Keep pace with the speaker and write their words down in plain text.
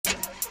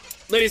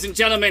Ladies and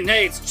gentlemen,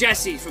 hey, it's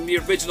Jesse from the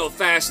original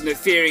Fast and the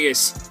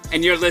Furious,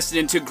 and you're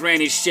listening to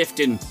Granny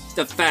Shifting,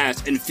 the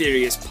Fast and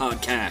Furious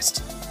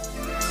podcast.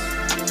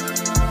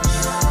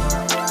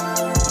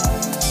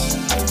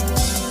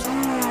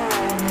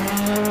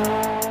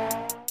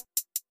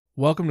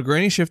 Welcome to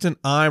Granny Shifting.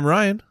 I'm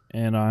Ryan.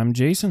 And I'm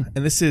Jason.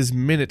 And this is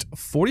minute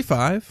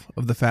 45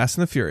 of the Fast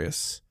and the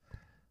Furious.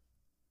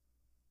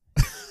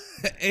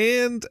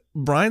 And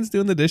Brian's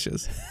doing the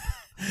dishes.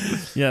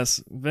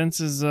 Yes, Vince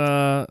is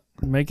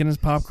making his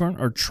popcorn,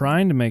 or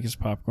trying to make his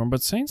popcorn,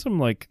 but saying some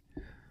like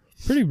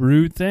pretty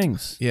rude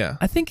things. Yeah.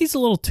 I think he's a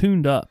little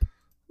tuned up.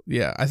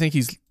 Yeah, I think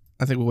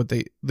what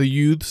the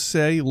youths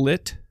say,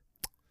 lit.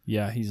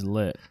 Yeah, he's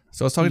lit.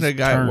 So I was talking to a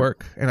guy turned. at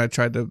work, and I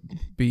tried to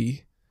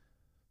be,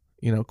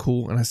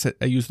 cool, and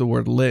I used the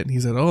word lit, and he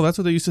said, "Oh, that's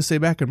what they used to say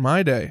back in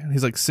my day." And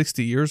he's like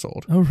 60 years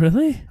old. Oh,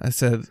 really? I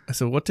said,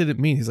 "What did it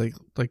mean?" He's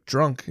like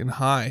drunk and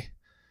high.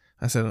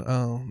 I said,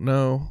 "Oh,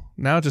 no.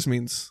 Now it just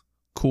means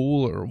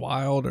cool or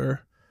wild,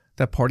 or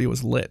that party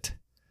was lit."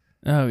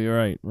 Oh, you're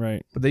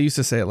right. But they used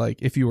to say it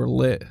like if you were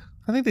lit.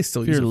 I think they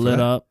still If use you're it for lit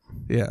that. up.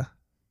 Yeah.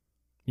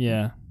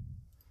 Yeah,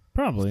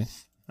 probably.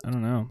 I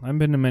don't know. I haven't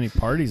been to many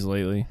parties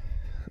lately.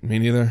 Me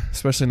neither,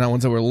 especially not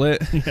ones that were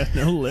lit. Yeah,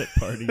 no lit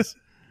parties.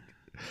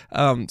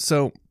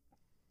 So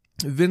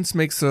Vince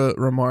makes a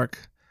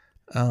remark.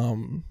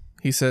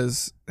 He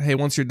says, "Hey,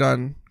 once you're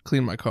done,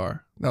 clean my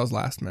car." That was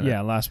last minute.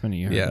 Yeah, last minute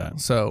you heard that.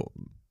 So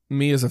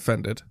Mia's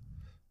offended.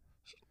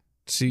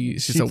 She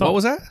said, thought- "What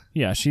was that?"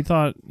 Yeah, she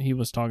thought he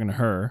was talking to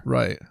her.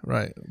 Right.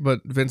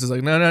 But Vince is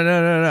like,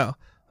 No.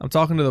 I'm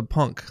talking to the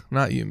punk,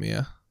 not you,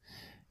 Mia.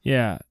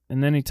 Yeah,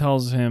 and then he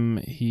tells him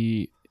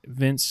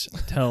Vince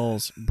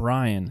tells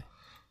Brian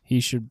he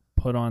should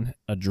put on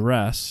a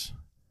dress,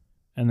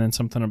 and then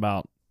something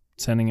about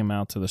sending him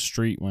out to the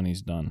street when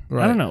he's done.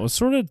 Right. I don't know. It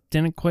sort of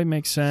didn't quite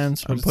make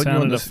sense, but I'm it putting you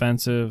on sounded the-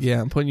 offensive.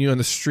 Yeah, I'm putting you on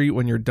the street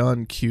when you're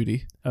done,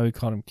 cutie. Oh, he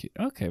called him cute.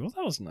 Okay, well,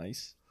 that was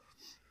nice.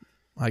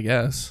 I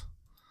guess.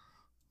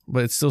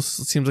 But it still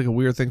seems like a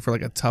weird thing for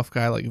like a tough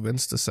guy like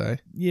Vince to say.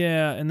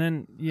 Yeah, and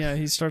then,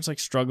 he starts like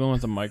struggling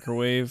with the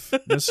microwave.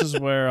 This is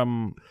where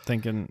I'm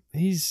thinking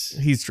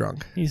He's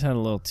drunk. he's had a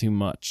little too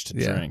much to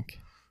Yeah. drink.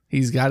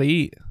 He's got to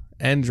eat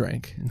and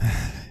drink.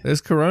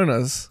 There's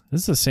Coronas.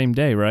 This is the same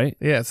day, right?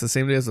 Yeah, it's the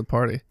same day as the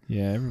party.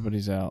 Yeah,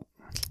 everybody's out.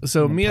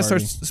 So The Mia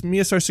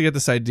party. starts to get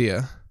this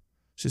idea.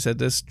 She said,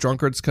 "This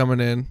drunkard's coming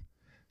in.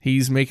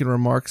 He's making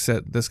remarks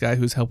at this guy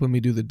who's helping me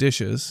do the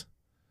dishes,"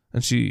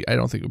 and I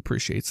don't think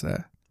appreciates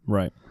that.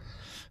 Right.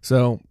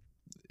 So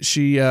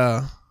she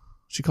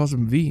calls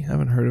him V. I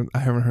haven't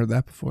heard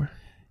that before.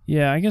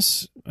 Yeah, I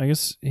guess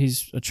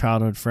he's a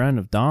childhood friend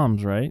of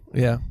Dom's, right?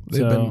 Yeah,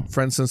 they've been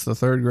friends since the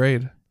 3rd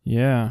grade.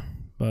 Yeah,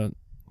 but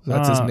So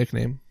that's his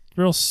nickname.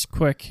 real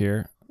quick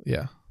here.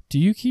 Yeah. Do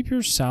you keep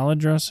your salad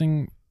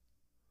dressing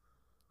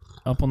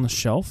up on the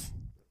shelf?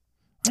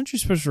 Aren't you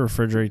supposed to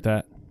refrigerate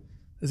that?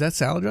 Is that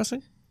salad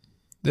dressing?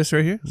 This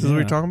right here? This is what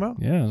you're talking about?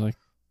 Yeah, there's like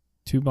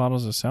 2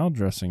 bottles of salad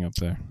dressing up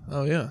there.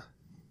 Oh yeah.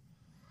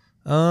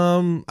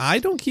 I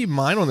don't keep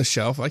mine on the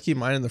shelf. I keep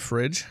mine in the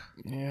fridge.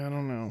 Yeah, I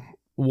don't know. I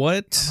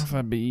What don't know if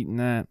I'd be eating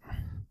that.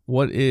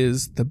 What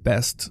is the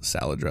best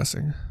salad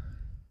dressing?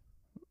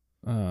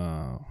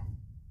 Oh.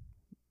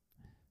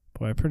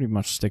 Boy, I pretty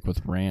much stick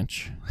with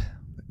ranch.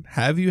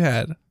 Have you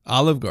had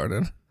Olive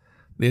Garden,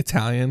 the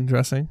Italian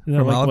dressing Is that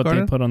from like Olive what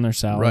Garden? they put on their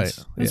salads?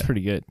 Right, That's yeah.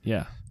 pretty good.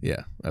 Yeah.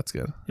 Yeah, that's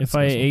good. If That's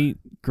I special. ate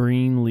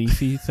green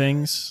leafy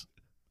things,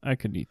 I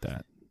could eat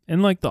that.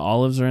 And like the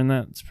olives are in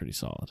that, it's pretty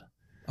solid.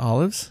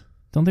 Olives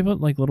Don't they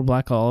put like little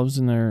black olives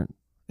in their...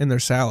 in their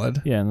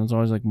salad, Yeah, and there's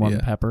always like one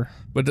Yeah. pepper.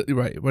 but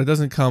it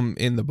doesn't come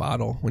in the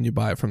bottle when you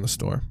buy it from the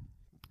store.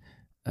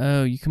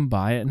 Oh, you can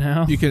buy it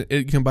now? You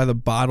can buy the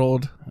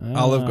bottled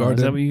Olive Garden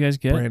Is that what you guys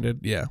get? branded.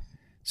 Yeah.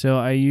 So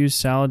I use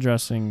salad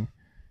dressing,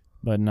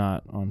 but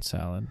not on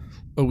salad.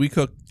 But we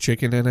cook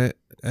chicken in it,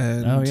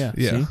 and Oh, yeah.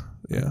 yeah, See? I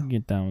yeah. can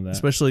get down with that.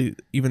 Especially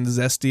even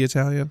zesty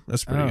Italian.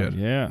 That's pretty good.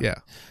 Yeah. Yeah.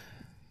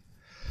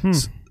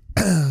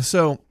 Hmm.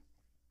 So,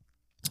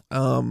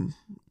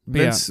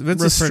 Vince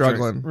is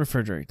struggling.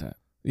 Refrigerate that.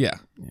 Yeah.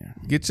 Yeah.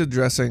 Get your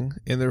dressing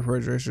in the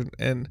refrigeration,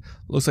 and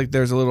looks like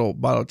there's a little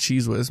bottle of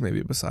Cheese Whiz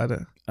maybe beside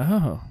it.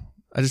 Oh.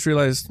 I just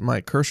realized my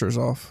cursor's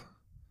off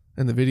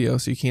in the video,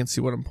 so you can't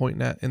see what I'm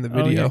pointing at in the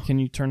Oh, video. yeah. Can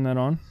you turn that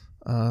on?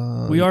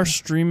 We are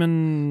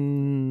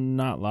streaming,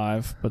 not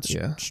live, but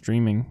Yeah.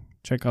 streaming.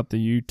 Check out the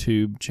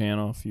YouTube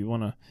channel if you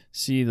want to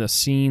see the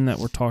scene that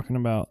we're talking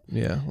about.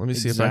 Yeah. Let me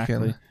see Exactly.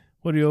 if I can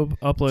What are you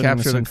uploading?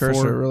 capture this the in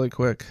cursor really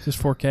quick. Just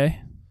 4K?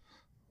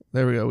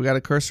 There we go. We got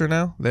a cursor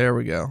now. There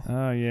we go.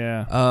 Oh,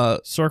 yeah.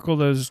 Circle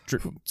those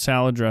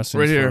salad dressings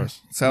Right for here,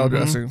 us. salad Mhm.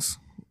 dressings.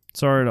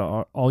 Sorry to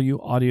all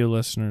you audio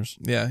listeners.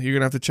 Yeah, you're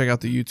gonna have to check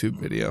out the YouTube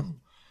video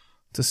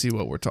to see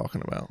what we're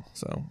talking about.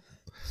 So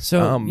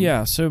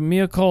So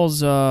Mia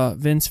calls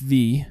Vince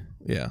V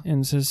yeah,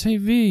 and says, "Hey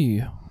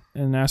V,"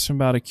 and asks him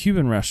about a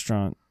Cuban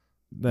restaurant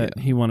that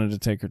he wanted to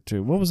take her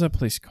to. What was that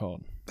place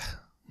called?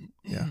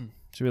 yeah.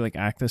 Should we like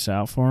act this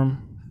out for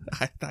him?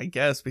 I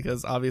guess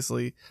because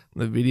obviously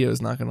the video is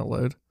not gonna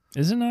load.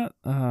 Is it not?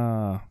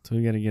 So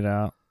we got to get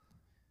out.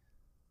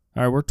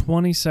 All right, we're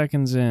 20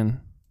 seconds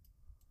in.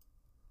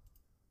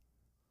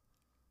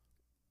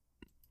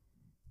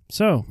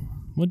 So,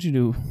 what'd you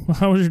do?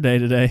 How was your day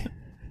today?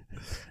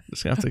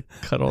 Just gonna have to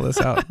cut all this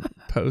out.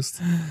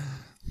 Post.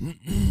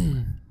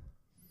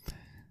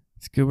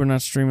 It's good we're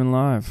not streaming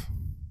live.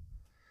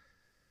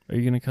 Are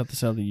you gonna cut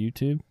this out of the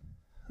YouTube?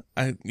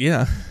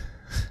 Yeah.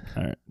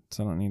 All right,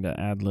 so I don't need to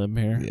ad lib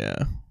here.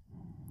 Yeah.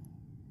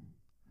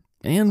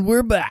 And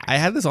we're back. I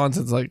had this on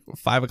since like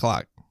 5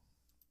 o'clock.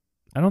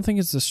 I don't think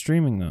it's the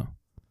streaming though.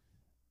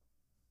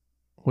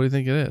 What do you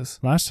think it is?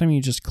 Last time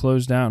you just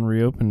closed out and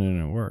reopened it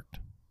and it worked.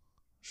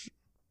 Should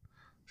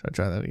I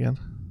try that again?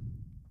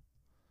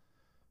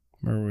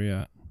 Where are we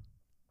at?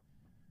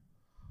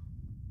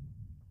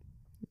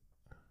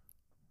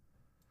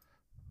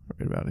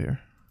 Right about here.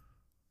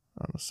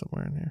 I don't know,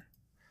 somewhere in here.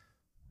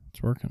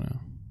 It's working now.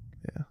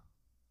 Yeah.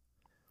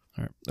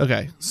 All right.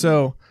 Okay,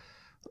 so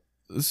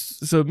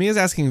Mia's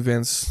asking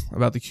Vince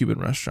about the Cuban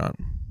restaurant.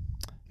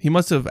 He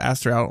must have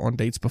asked her out on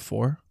dates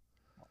before.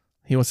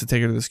 He wants to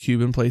take her to this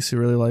Cuban place he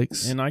really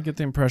likes. And I get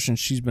the impression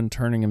she's been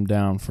turning him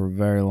down for a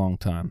very long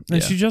time.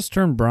 And Yeah. she just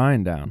turned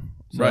Brian down.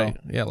 So Right.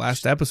 Yeah,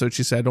 last episode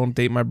she said, don't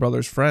date my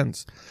brother's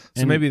friends.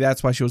 So And- maybe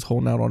that's why she was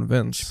holding out on She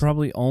Vince.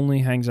 probably only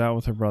hangs out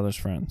with her brother's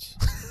friends.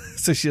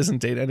 So she doesn't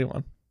date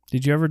anyone.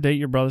 Did you ever date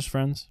your brother's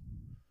friends?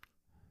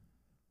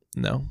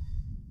 No.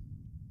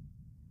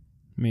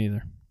 Me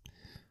either.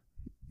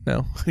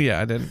 No.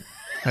 Yeah, I didn't.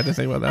 I had to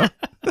think about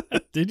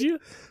that. Did you?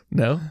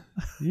 No.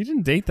 You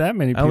didn't date that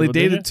many I people. only did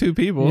dated you? 2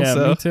 people. Yeah,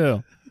 so. me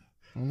too.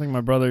 I don't think my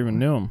brother even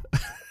knew him.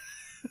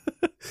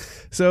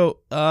 So,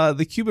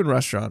 the Cuban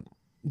restaurant.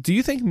 Do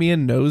you think Mia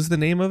knows the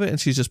name of it and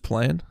she's just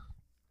playing?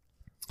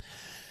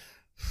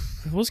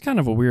 It was kind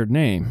of a weird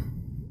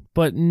name,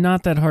 but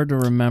not that hard to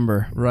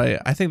remember. Right.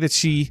 I think that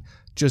she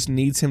just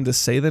needs him to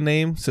say the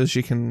name so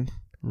she can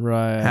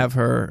Right. have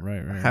her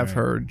Right.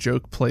 her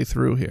joke play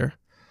through here.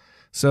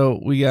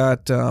 So we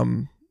got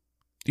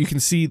you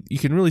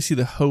can really see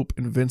the hope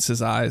in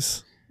Vince's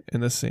eyes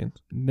in this scene.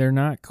 They're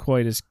not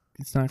quite as.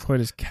 It's not quite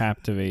as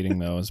captivating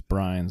though as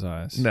Brian's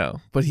eyes.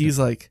 No, but he's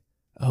like,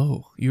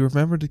 "Oh, you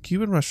remember the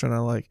Cuban restaurant I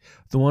like?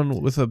 The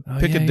one with a Oh,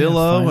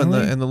 picadillo yeah, and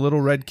finally. the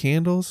little red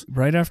candles?"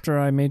 Right after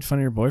I made fun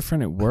of your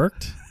boyfriend, it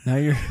worked. Now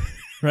you're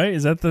right.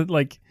 Is that the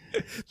like?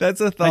 That's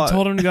a thought. I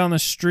told him to go on the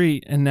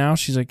street, and now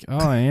she's like, "Oh,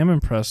 I am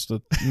impressed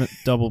with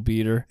Double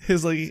Beater."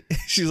 she's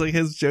like,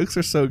 his jokes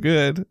are so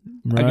good.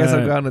 I guess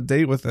I'll go on a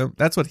date with him.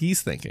 That's what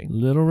he's thinking.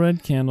 Little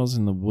red candles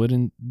in the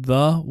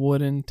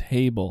wooden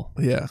table.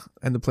 Yeah,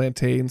 and the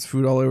plantains,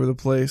 food all over the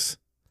place.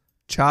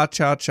 Cha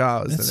Cha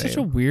Cha is That's the name. such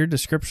a weird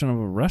description of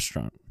a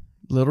restaurant.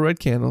 Little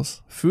red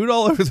candles, food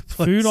all over the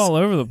place. Food all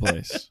over the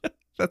place.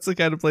 That's the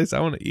kind of place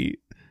I want to eat.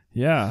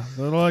 Yeah,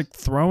 they're like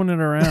throwing it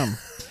around.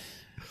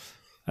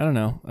 I don't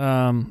know.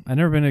 I've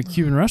never been to a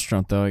Cuban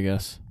restaurant though. I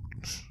guess.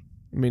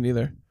 Me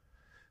neither.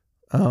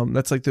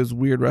 That's like those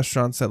weird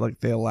restaurants that like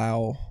they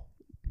allow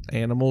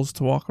animals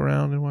to walk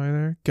around and while you're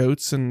there,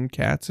 goats and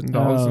cats and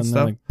dogs and they're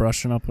stuff. like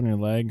brushing up on your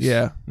legs.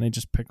 Yeah, and they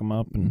just pick them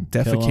up and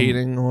kill 'em.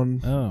 defecating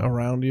on Oh.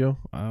 around you.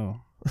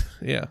 Wow.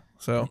 Yeah,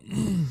 so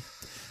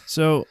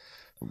So,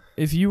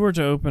 if you were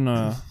to open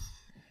a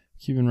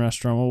Cuban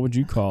restaurant, what would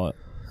you call it?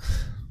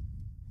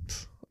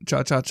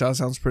 Cha Cha Cha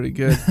sounds pretty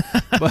good.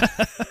 But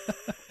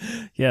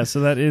Yeah,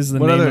 so that is the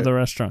What name other- of the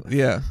restaurant.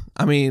 yeah,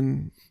 I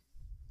mean,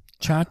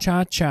 Cha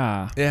Cha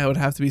Cha. yeah, it would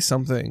have to be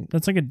something.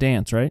 That's like a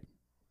dance, right?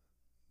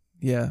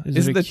 Yeah, Is it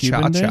isn't a the Cha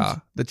Cuban Cha?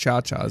 dance? The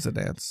Cha Cha is a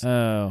dance.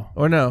 Oh.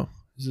 Or no,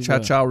 Is it Cha a-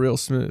 Cha real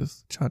smooth.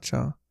 Cha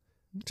Cha.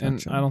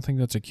 And I don't think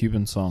that's a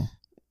Cuban song.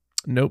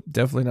 Nope,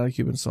 definitely not a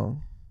Cuban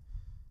song.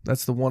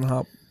 That's the one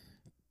hop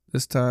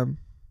this time.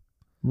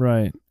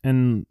 Right.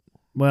 And,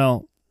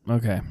 well,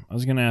 okay. I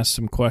was going to ask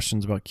some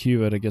questions about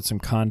Cuba to get some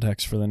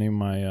context for the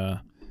name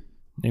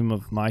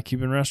of my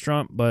Cuban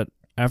restaurant, but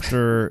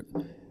after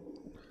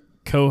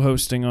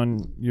co-hosting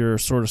on your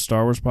Sort of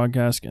Star Wars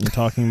podcast and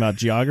talking about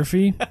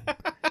geography,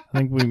 I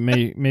think we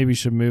maybe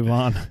should move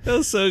on. That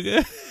was so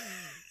good.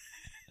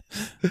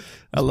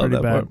 I love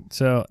Pretty that part.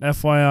 So,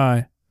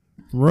 FYI,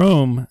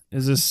 Rome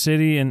is a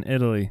city in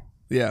Italy.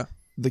 Yeah,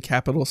 the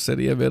capital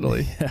city of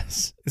Italy.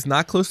 Yes. It's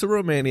not close to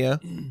Romania,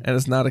 and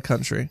it's not a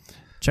country.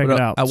 Check But it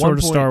out. at Sort one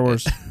of Star point-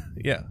 Wars.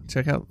 Yeah,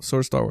 check out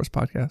Sort of Star Wars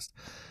podcast.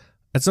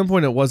 At some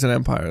point, it was an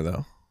empire,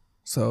 though.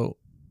 So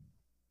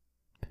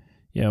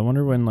Yeah, I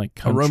wonder when, like,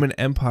 a Roman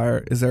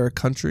Empire, is there a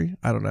country?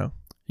 I don't know.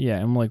 Yeah,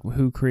 and, like,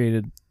 who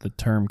created the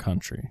term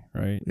country,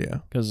 right? Yeah,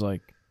 Because,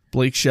 like,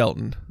 Blake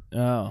Shelton,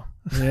 oh,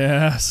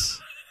 yes.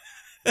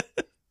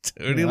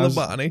 Tony Yeah, I was-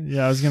 Labonte,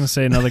 Yeah, I was going to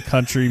say another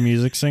country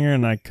music singer,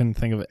 and I couldn't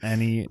think of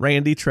any.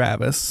 Randy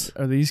Travis.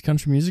 Are these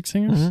country music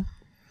singers? Mhm.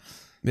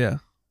 Yeah,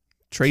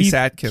 Trace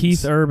Atkins,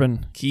 Keith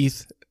Urban.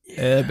 Keith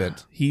Urban.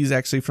 He's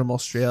actually from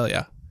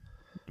Australia.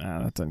 Ah,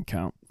 that doesn't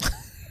count.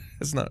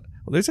 It's not.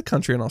 Well, there's a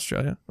country in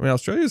Australia. I mean,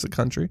 Australia is a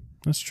country.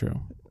 That's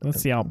true.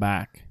 That's the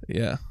Outback.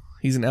 Yeah,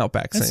 he's an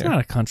outback That's singer. not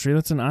a country.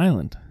 That's an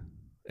island.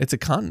 It's a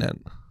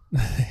continent.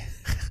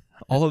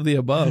 All of the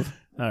above.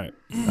 All right.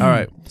 All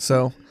right.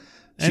 So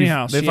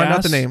Anyhow, they she find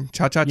out the asks- name.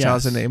 Cha Cha Cha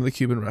is the Yes. name of the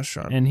Cuban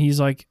restaurant. And he's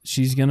like,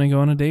 she's going to go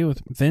on a date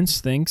with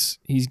Vince thinks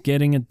he's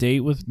getting a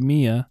date with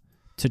Mia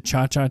to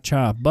Cha Cha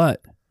Cha.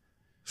 But,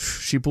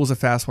 She pulls a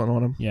fast one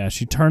on him. yeah,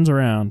 she turns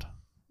around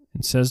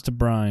and says to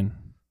Brian,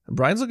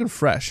 Brian's looking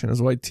fresh in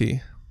his white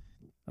tee.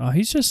 oh,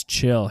 he's just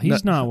chill.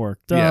 He's not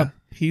worked Yeah, up.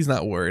 he's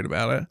not worried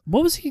about it.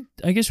 What was he?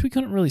 I guess we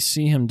couldn't really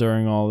see him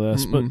during all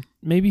this, but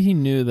maybe he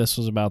knew this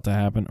was about to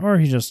happen, or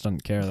he just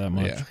doesn't care that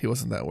much. Yeah, he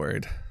wasn't that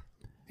worried.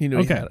 He knew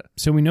he Okay, had it.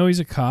 so we know he's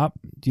a cop.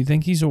 Do you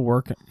think he's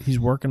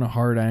working a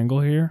hard angle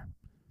here?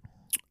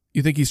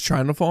 You think he's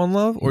trying to fall in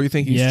love, or you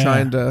think he's Yeah.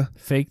 trying to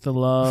Fake the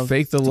love.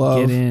 fake the to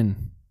love Get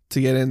in.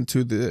 to get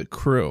into the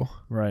crew?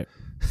 Right.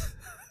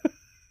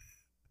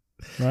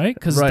 Right?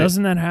 Because Right.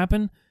 doesn't that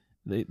happen?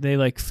 They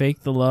like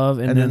fake the love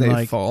and, And then they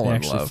like fall in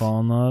actually love. fall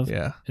in love.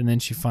 Yeah. And then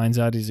she finds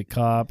out he's a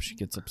cop. She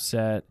gets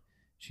upset.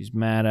 She's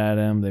mad at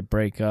him. They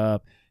break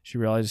up. She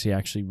realizes he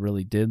actually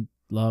really did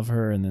love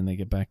her, and then they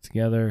get back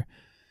together.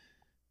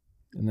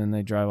 And then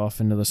they drive off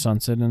into the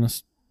sunset in a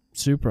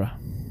Supra.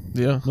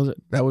 Yeah. Was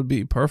it? That would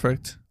be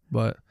perfect,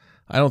 but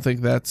I don't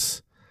think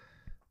that's.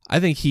 I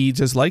think he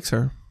just likes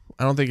her.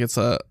 I don't think it's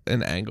an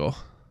angle.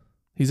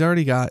 He's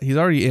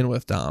already in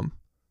with Dom.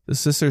 The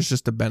sister's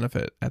just a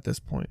benefit at this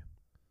point,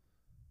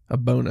 a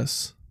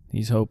bonus.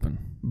 He's hoping.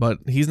 But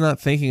he's not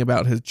thinking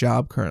about his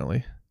job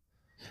currently.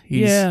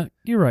 Yeah,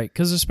 you're right.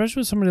 Because especially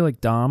with somebody like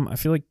Dom, I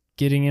feel like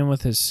getting in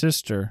with his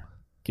sister,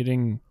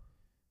 dating,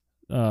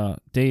 Right.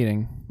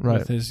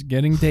 with his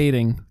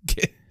dating,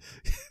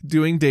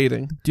 doing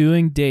dating,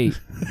 doing date.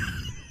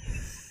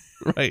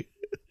 right,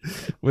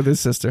 with his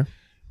sister.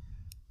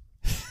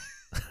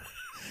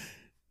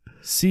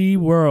 Sea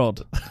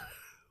World.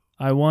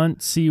 I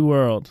want Sea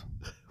World.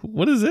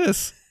 What is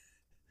this?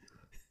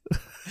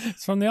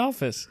 It's from The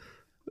Office.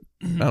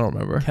 I don't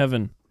remember.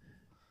 Kevin,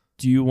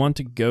 do you want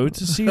to go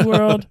to Sea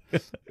World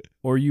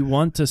or you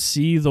want to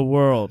see the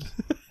world?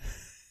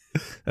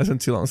 That's been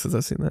too long since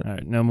I've seen that. All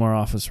right, no more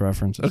Office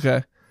references.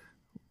 Okay.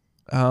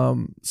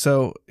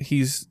 So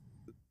he's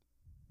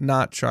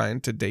not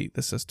trying to date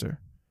the sister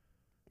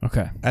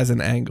Okay, as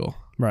an angle.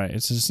 right.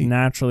 It's just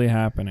naturally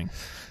happening.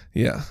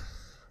 Yeah.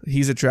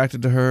 He's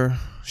attracted to her,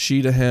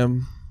 she to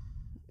him,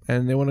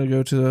 and they want to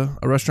go to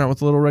a restaurant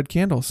with little red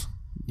candles.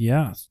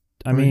 Yeah.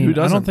 I mean, who mean, I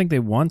doesn't? don't think they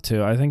want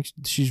to. I think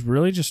she's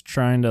really just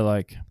trying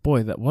to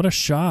what a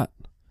shot.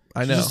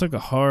 I She know. just took a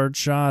hard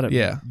shot at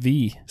Yeah.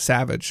 V.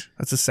 Savage.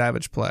 That's a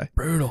savage play.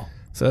 Brutal.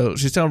 So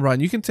she's telling Brian,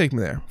 you can take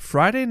me there.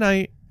 Friday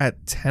night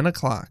at 10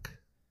 o'clock.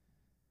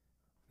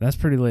 That's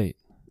pretty late.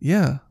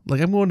 Yeah. Like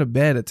I'm going to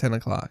bed at 10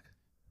 o'clock.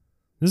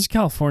 This is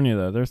California,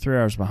 though. They're 3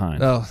 hours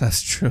behind. Oh,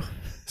 that's true.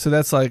 So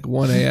that's like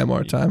 1 a.m.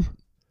 our time.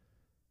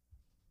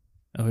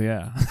 Oh,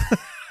 yeah.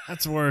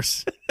 That's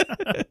worse.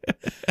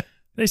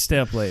 They stay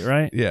up late,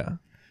 right? Yeah.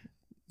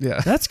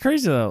 Yeah. That's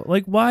crazy, though.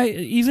 Like, why,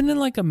 even in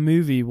like a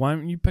movie, why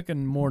don't you pick a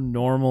more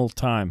normal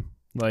time?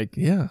 Like,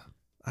 Yeah.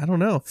 I don't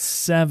know.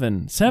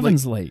 7.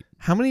 7's late.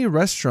 How many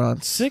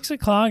restaurants? 6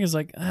 o'clock is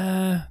like,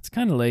 it's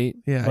kind of late.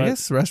 Yeah, but- I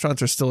guess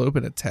restaurants are still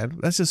open at 10.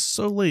 That's just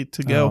so late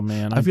to go. Oh,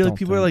 man. I feel like don't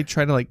people are think- like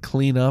trying to like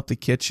clean up the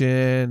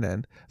kitchen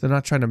and they're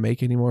not trying to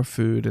make any more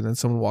food. And then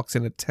someone walks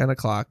in at 10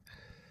 o'clock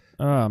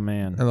Oh,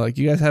 man. and they're like,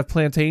 you guys have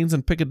plantains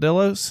and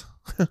picadillos?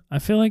 I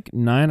feel like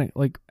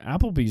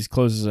Applebee's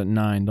closes at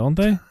 9, don't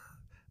they?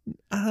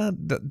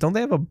 Don't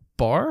they have a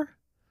bar?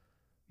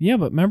 Yeah,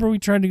 but remember we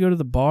tried to go to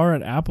the bar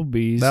at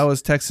Applebee's. That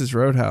was Texas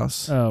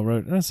Roadhouse. Oh,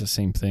 right. That's the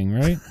same thing,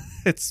 right?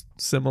 It's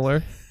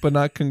similar, but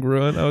not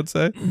congruent, I would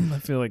say. I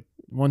feel like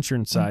once you're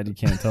inside, you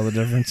can't tell the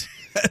difference.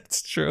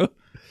 That's true.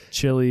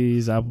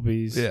 Chili's,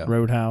 Applebee's, Yeah.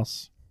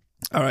 Roadhouse,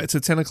 All right, so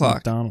 10 o'clock.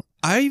 McDonald's.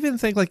 I even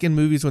think like in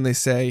movies when they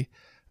say,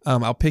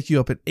 I'll pick you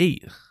up at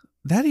 8,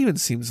 that even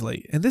seems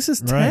late. And this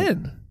is 10.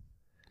 Right.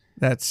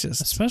 That's just,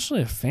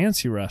 Especially a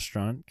fancy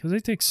restaurant, because they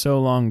take so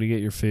long to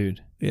get your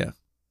food. yeah.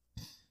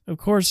 Of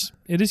course,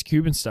 it is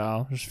Cuban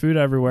style. There's food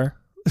everywhere.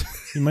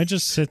 You might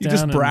just sit You down.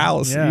 just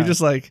browse. Yeah. You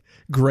just like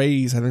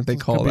graze, I think they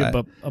call Could be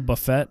that. a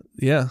buffet.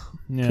 Yeah,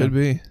 Yeah. could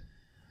be.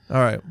 All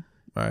right.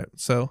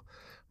 So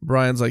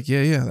Brian's like,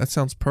 yeah, that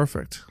sounds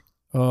perfect.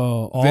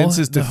 Oh, all Vince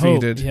is the hope.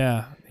 defeated.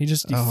 Yeah, he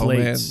just Oh, man.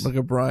 deflates. Look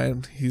at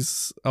Brian.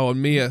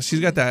 And Mia, she's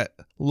got that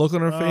look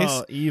on her face.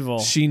 Oh, evil.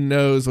 She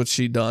knows what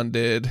she done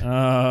did.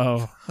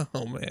 Oh,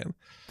 Oh, man.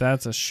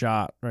 that's a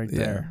shot right Yeah.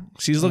 there.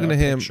 She's looking at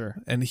him,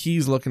 Picture. and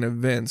he's looking at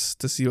Vince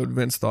to see what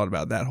Vince thought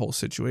about that whole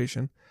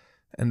situation.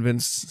 And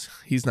Vince,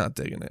 he's not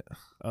digging it.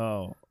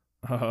 Oh,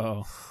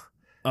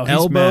 he's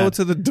Elbow mad.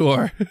 to the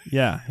door.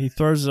 Yeah, he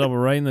throws his elbow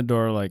right in the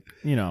door, like,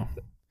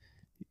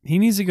 he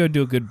needs to go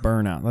do a good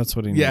burnout. That's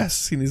what he needs.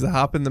 Yes, he needs to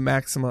hop in the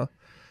Maxima,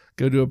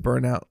 go do a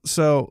burnout.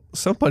 So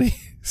somebody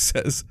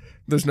says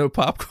there's no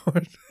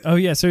popcorn. Oh,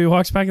 yeah, so he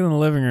walks back in the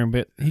living room,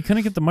 but he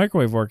couldn't get the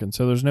microwave working,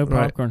 so there's no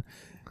Right. popcorn.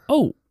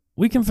 Oh,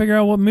 we can figure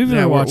out what movie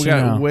they're we watching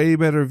got now. a way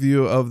better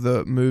view of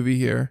the movie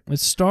here.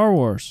 It's Star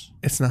Wars.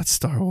 It's not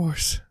Star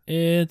Wars.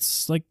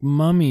 It's like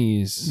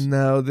mummies.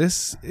 No,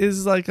 this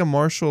is like a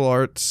martial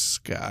arts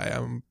guy,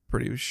 I'm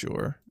pretty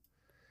sure.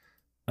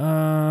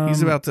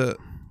 He's about to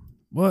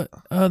What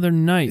other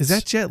knights? Is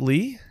that Jet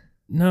Li?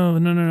 No.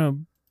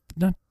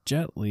 Not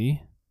Jet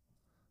Li.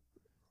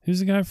 Who's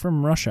the guy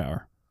from Rush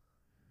Hour?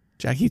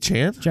 Jackie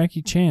Chan?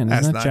 Jackie Chan.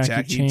 That's Isn't not that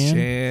Jackie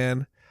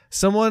Chan.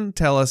 Someone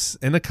tell us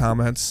in the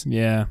comments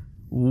Yeah.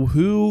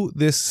 who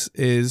this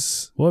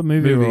is. What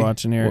movie we're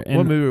watching here?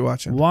 What movie we're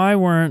watching? Why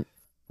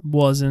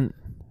wasn't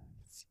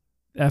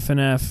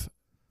FNF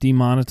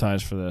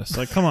demonetized for this?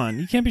 Like, come on,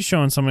 you can't be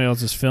showing somebody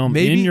else's film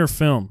in your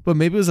film. But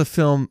maybe it was a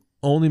film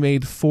only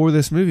made for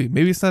this movie.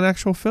 Maybe it's not an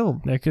actual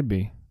film. That could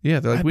be. Yeah,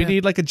 they're like, we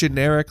need like a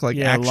generic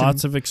action.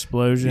 Lots of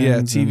explosions. Yeah,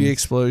 TV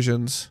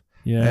explosions.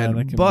 Yeah,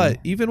 but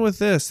even with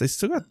this, they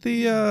still got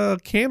the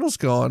candles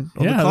going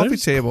on the coffee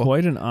there's table.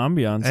 Quite an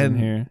ambiance in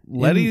here.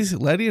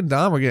 Letty and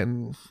Dom are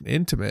getting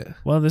intimate.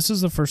 Well, this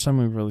is the first time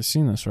we've really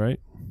seen this, right?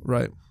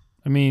 Right.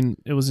 I mean,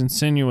 it was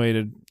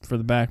insinuated for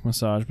the back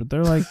massage, but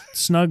they're like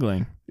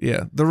snuggling.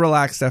 Yeah, they're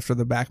relaxed after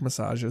the back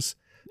massages.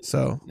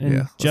 So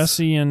and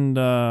Jesse and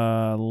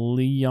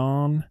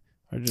Leon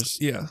are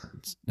just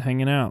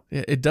hanging out.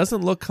 Yeah, it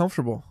doesn't look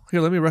comfortable.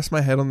 Here, let me rest my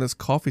head on this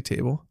coffee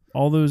table.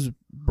 All those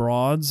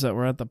broads that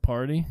were at the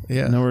party,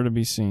 nowhere to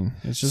be seen.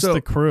 It's just the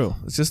crew.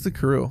 It's just the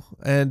crew.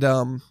 And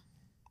oh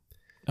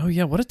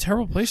yeah, what a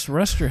terrible place to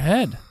rest your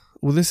head.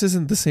 Well, this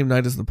isn't the same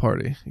night as the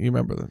party. You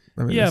remember that?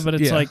 I mean, but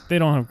it's like they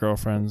don't have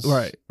girlfriends.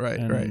 Right.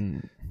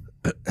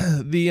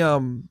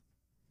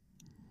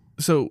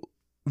 So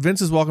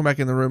Vince is walking back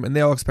in the room, and they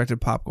all expected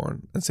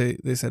popcorn, and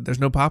they said, "There's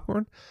no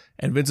popcorn,"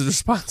 and Vince's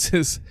response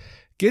is,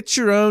 "Get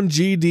your own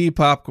GD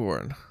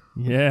popcorn."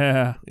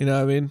 Yeah, you know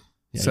what I mean.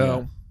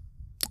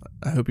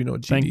 I hope you know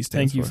what GD stands for.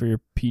 Thank you for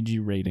your PG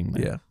rating,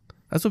 man. Yeah,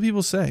 that's what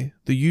people say.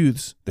 The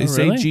youths they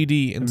say really?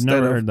 GD instead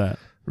I've never heard that.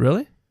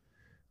 Really?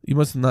 You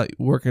must not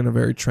work in a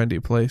very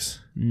trendy place.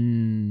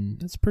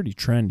 That's pretty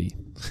trendy.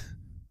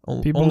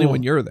 Only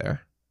when you're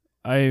there.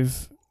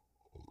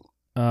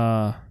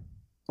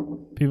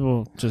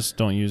 People just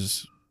don't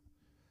use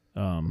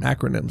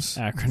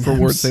acronyms for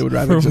words they would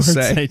rather just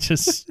say. They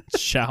just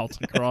shout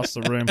across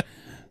the room.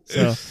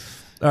 So,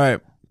 all right.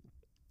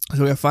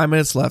 So we have 5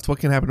 minutes left. What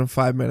can happen in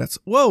 5 minutes?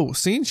 Whoa,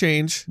 scene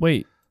change.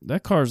 Wait,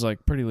 that car's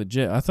like pretty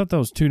legit. I thought that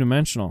was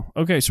 2-dimensional.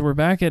 Okay, so we're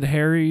back at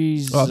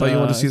Harry's. Oh, I thought you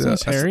wanted to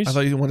see Harry's? I thought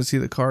you wanted to see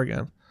the car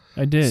again.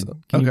 I did.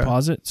 Can you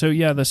pause it? So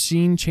yeah, the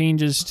scene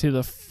changes to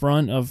the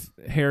front of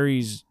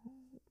Harry's.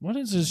 What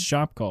is his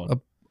shop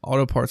called?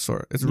 Auto parts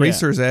store. It's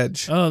Racer's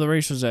Edge. Oh, the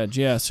Racer's Edge.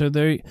 Yeah. So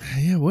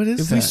what is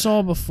that? If we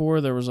saw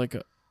before, there was like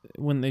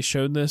when they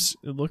showed this,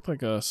 it looked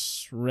like a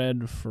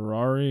red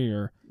Ferrari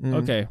or.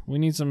 Okay, we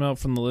need some help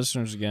from the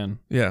listeners again.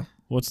 Yeah.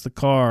 What's the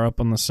car up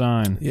on the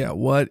sign? Yeah.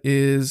 What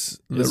is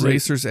the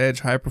Racer's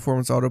Edge High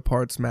Performance Auto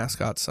Parts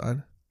mascot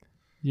sign?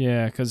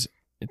 Yeah, because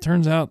it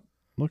turns out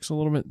looks a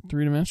little bit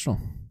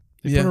 3-dimensional.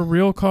 They put a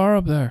real car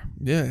up there.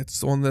 Yeah,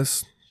 it's on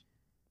this.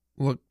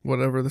 Look,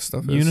 whatever the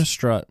stuff is.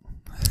 Unistrut.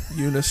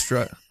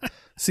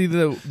 See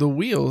the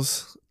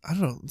wheels. I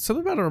don't know.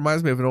 Something about it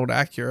reminds me of an old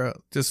Acura,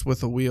 just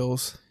with the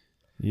wheels.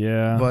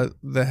 Yeah. But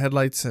the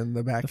headlights and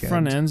the back end. The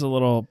front end's a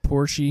little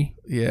Porsche.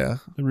 Yeah.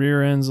 The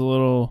rear end's a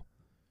little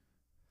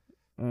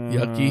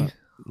yucky,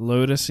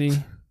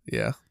 Lotusy.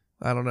 Yeah.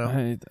 I don't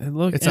know.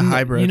 It's a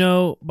hybrid. You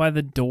know, by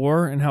the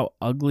door and how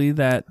ugly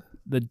that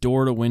the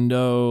door to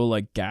window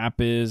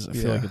gap is, I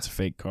feel like it's a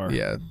fake car.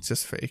 Yeah, it's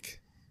just fake.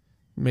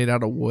 Made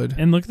out of wood.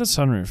 And look at the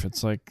sunroof.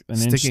 It's like an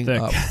sticking inch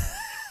thick. Up.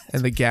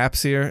 And the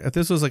gaps here. If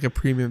this was like a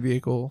premium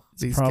vehicle,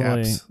 these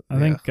gaps. I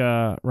think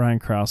Ryan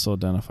Krause will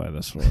identify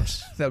this for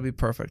us. That'd be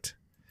perfect.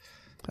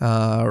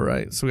 All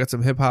right. So we got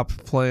some hip hop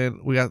playing.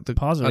 We got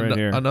Pause it right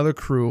here. Another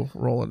crew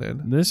rolling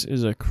in. This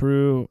is a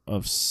crew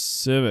of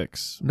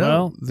Civics.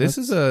 No, this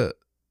is a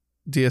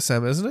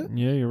DSM, isn't it?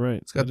 Yeah, you're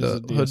right. It's got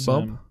the hood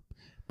bump.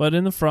 But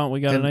in the front,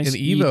 we got a nice an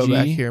Evo EG.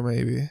 back here,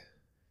 maybe.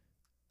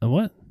 A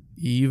what?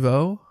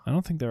 Evo? I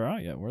don't think they're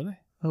out yet, were they?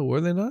 Oh,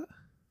 were they not?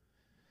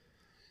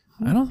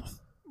 I don't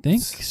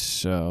think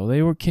so.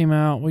 They came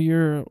out.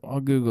 Well, I'll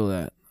Google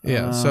that.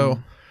 Yeah.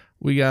 So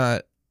we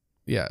got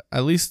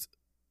at least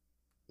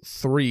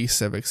 3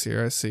 Civics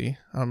here. I see.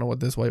 I don't know what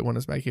this white one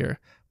is back here,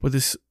 but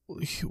this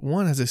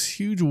one has this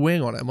huge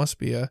wing on it. It must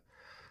be a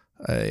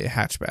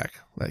hatchback.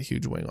 That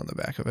huge wing on the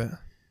back of it.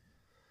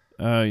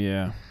 Oh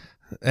yeah.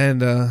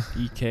 And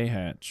EK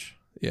hatch.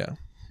 Yeah.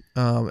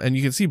 And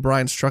you can see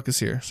Brian's truck is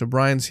here. So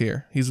Brian's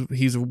here.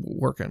 He's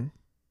working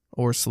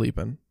or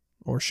sleeping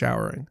or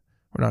showering.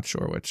 We're not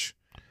sure which.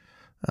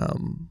 Are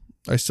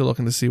you still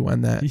looking to see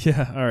when that?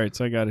 Yeah. All right.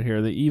 So I got it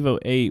here. The Evo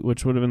 8,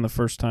 which would have been the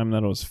first time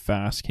that it was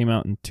fast, came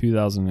out in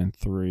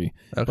 2003.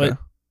 Okay.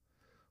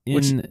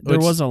 But there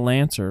was a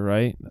Lancer,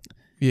 right?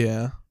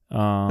 Yeah.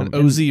 An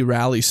OZ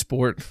Rally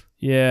Sport.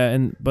 Yeah,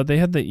 but they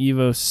had the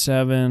Evo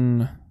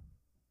 7,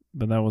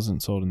 but that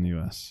wasn't sold in the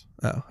U.S.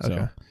 Oh,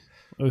 okay.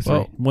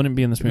 So, 03 wouldn't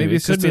be in this movie. Maybe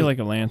it could be like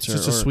a Lancer.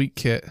 It's just a sweet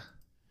kit.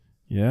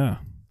 Yeah.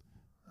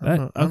 I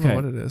don't know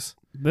what it is.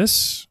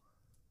 This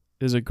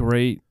is a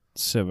great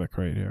Civic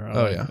right here.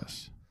 I like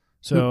this.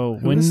 So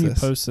who when you this?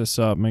 Post this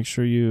up, make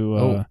sure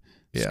you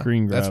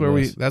screen grab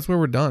That's where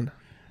we're done.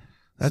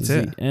 That's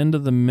it. The end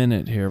of the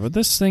minute here. But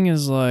this thing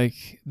is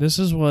this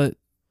is what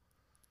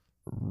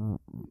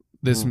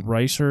This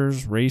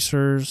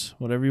racers,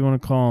 whatever you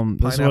want to call them.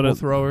 pineapple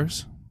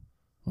throwers.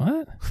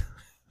 What?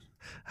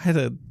 I had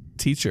a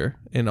teacher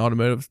in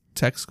automotive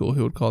tech school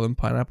who would call them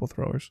pineapple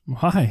throwers.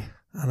 Why?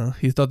 I don't know.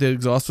 He thought the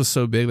exhaust was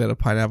so big that a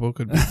pineapple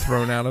could be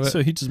thrown out of it.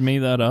 So he just made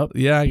that up?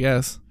 Yeah, I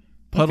guess.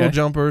 Puddle Okay.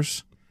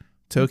 jumpers,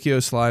 Tokyo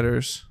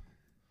sliders,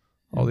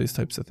 all these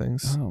types of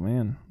things. Oh,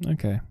 man.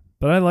 Okay.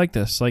 But I like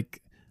this.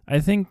 Like, I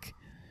think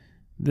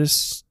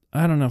this,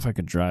 I don't know if I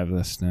could drive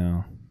this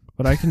now,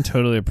 but I can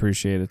totally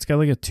appreciate it. It's got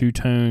like a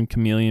two-tone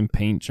chameleon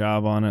paint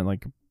job on it,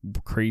 like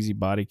a crazy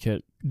body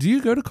kit. Do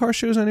you go to car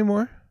shows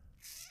anymore?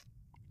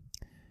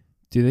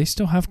 Do they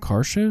still have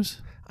car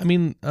shows? I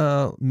mean,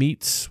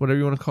 meets, whatever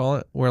you want to call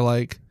it, where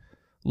like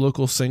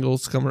local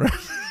singles come around.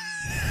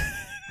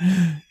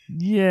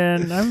 Yeah,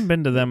 I haven't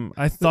been to them.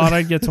 I thought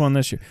I'd get to one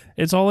this year.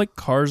 It's all like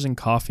cars and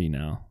coffee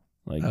now.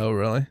 Like, Oh,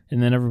 really?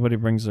 and then everybody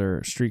brings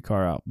their street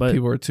car out. But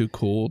People are too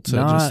cool to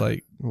just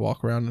like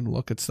walk around and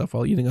look at stuff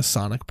while eating a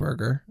Sonic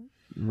burger.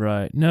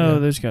 right. No, Yeah.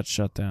 those got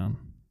shut down.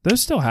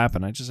 Those still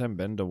happen. I just haven't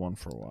been to one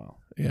for a while.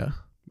 Yeah.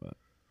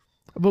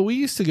 But we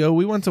used to go,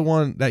 we went to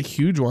one, that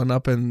huge one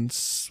up in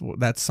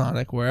that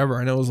Sonic, wherever,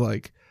 and it was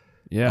like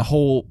Yeah. a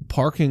whole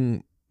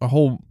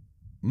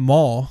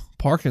mall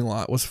parking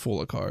lot was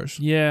full of cars.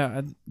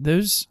 Yeah,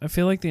 I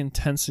feel like the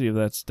intensity of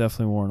that's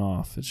definitely worn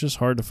off. It's just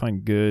hard to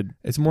find good.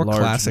 It's more Large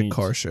classic meets.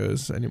 car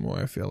shows anymore,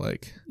 I feel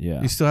like.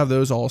 Yeah. You still have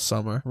those all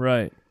summer.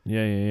 Right.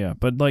 Yeah.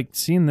 But like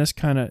seeing this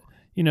kind of,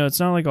 it's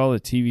not like all the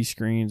TV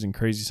screens and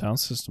crazy sound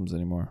systems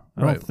anymore.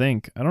 I Right. don't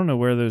think. I don't know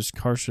where those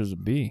car shows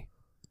would be.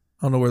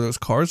 I don't know where those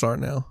cars are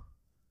now.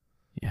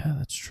 Yeah,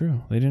 that's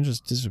true. They didn't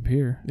just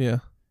disappear. Yeah.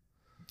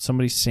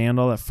 Somebody sand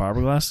all that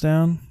fiberglass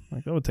down?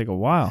 Like, that would take a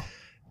while.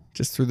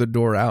 Just threw the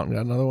door out and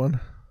got another one.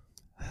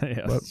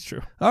 Yeah, that's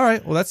true. All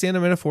right. Well, that's the end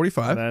of minute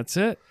 45. That's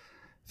it.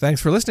 Thanks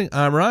for listening.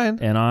 I'm Ryan.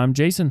 And I'm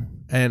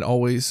Jason. And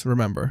always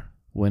remember,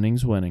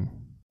 Winning's winning.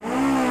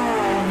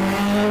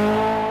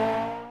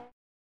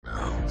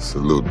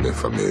 Salute me,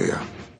 familia.